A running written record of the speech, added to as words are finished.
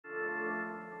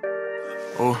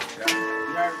Hey,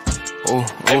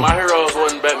 my heroes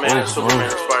wasn't Batman, Superman, or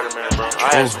Spider-Man, bro.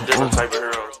 I had some different type of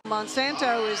heroes.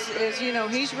 Monsanto is, you know,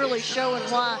 he's really showing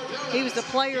why he was the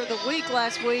player of the week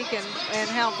last week and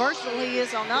how versatile he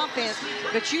is on offense.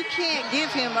 But you can't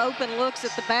give him open looks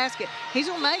at the basket. He's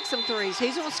going to make some threes.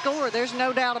 He's going to score. There's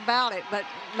no doubt about it. But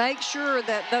make sure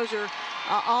that those are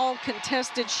all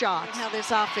contested shots. How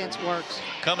this offense works.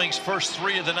 Cummings' first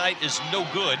three of the night is no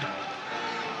good.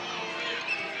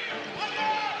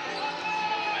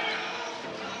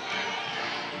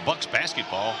 Bucks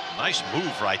basketball, nice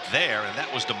move right there, and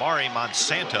that was Damari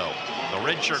Monsanto, the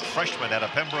redshirt freshman out of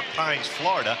Pembroke Pines,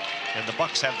 Florida, and the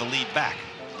Bucks have the lead back.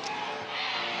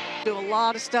 Do a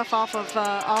lot of stuff off of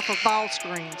ball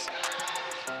screens.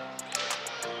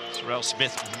 Sorrell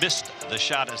Smith missed the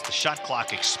shot as the shot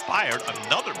clock expired.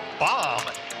 Another bomb,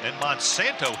 and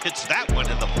Monsanto hits that one,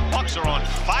 and the Bucks are on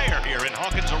fire here in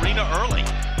Hawkins Arena early.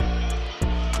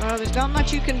 Well, there's not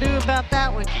much you can do about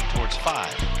that one. Towards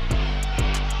 5.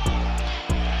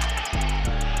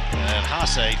 And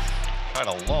Hasse tried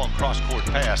a long cross-court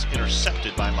pass,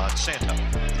 intercepted by Monsanto.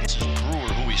 This is Brewer,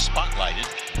 who he spotlighted.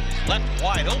 He's left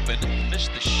wide open,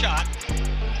 missed the shot.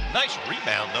 Nice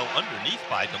rebound, though, underneath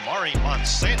by Damari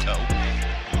Monsanto.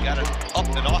 He got it up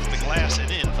and off the glass and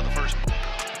in for the first.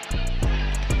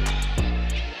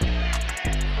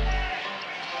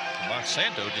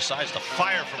 Monsanto decides to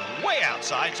fire from way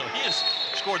outside, so he has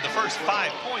scored the first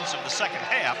 5 points of the second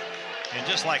half. And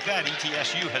just like that,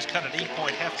 ETSU has cut an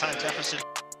 8-point halftime deficit.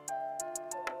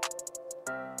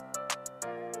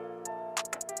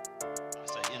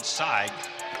 Inside.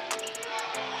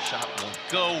 Shot will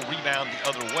go, rebound the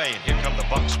other way, and here come the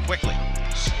Bucks quickly.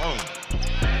 Sloan.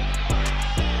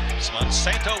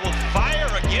 Monsanto will fire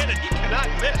again, and he cannot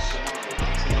miss.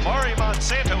 Damari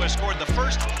Monsanto has scored the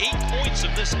first 8 points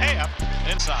of this half.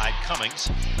 Inside,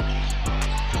 Cummings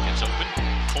gets open,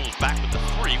 pulls back with the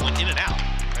 3, went in and out.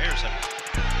 Bears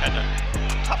had a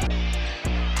tough.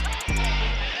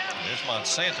 There's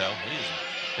Monsanto. He's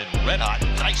been red hot.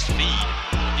 Nice feed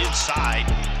inside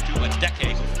to a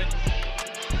decade.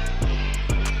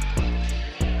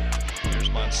 There's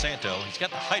Monsanto. He's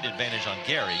got the height advantage on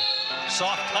Gary.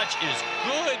 Soft touch is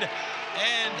good,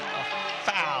 and a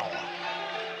foul.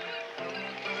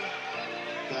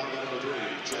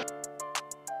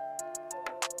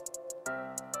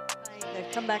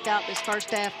 They've come back out this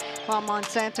first half while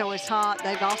Monsanto is hot.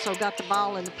 They've also got the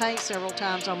ball in the paint several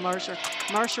times on Mercer.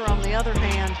 Mercer, on the other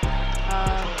hand,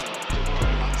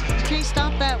 you can't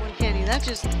stop that one, can you? That's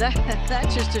just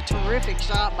a terrific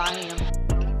shot by him.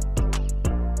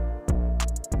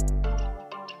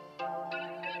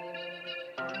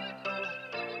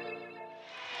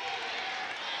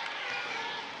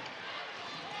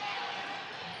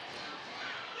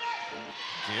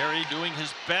 Gary doing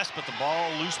his best, but the ball,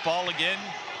 loose ball again.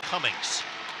 Cummings.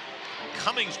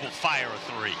 Cummings will fire a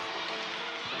 3.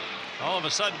 All of a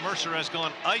sudden, Mercer has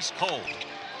gone ice cold.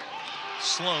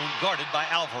 Sloan guarded by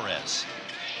Alvarez.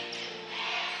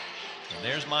 And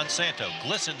there's Monsanto.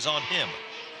 Glistens on him.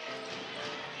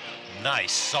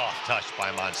 Nice soft touch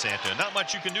by Monsanto. Not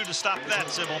much you can do to stop that,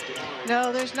 Sybil.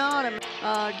 No, there's not.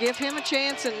 Give him a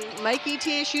chance and make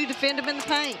ETSU defend him in the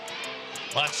paint.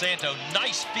 Monsanto,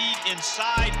 nice feed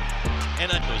inside, and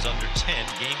it goes under 10.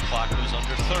 Game clock goes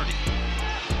under 30.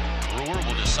 Brewer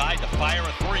will decide to fire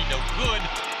a 3. No good.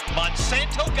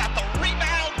 Monsanto got the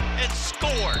rebound and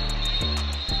scored.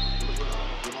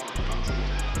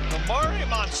 Damari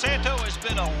Monsanto has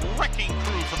been a wrecking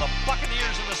crew for the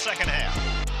Buccaneers in the second half.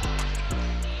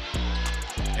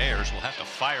 Ayers will have to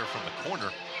fire from the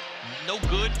corner. No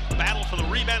good. Battle for the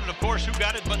rebound, and of course, who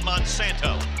got it but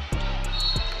Monsanto?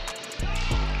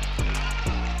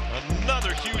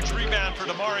 Another huge rebound for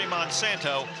Damari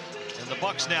Monsanto, and the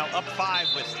Bucks now up 5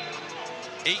 with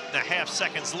 8.5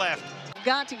 seconds left.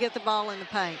 Got to get the ball in the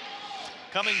paint.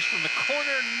 Cummings from the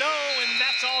corner, no, and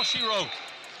that's all she wrote.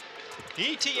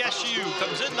 ETSU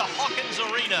comes into Hawkins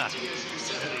Arena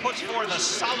and puts forth a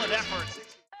solid effort.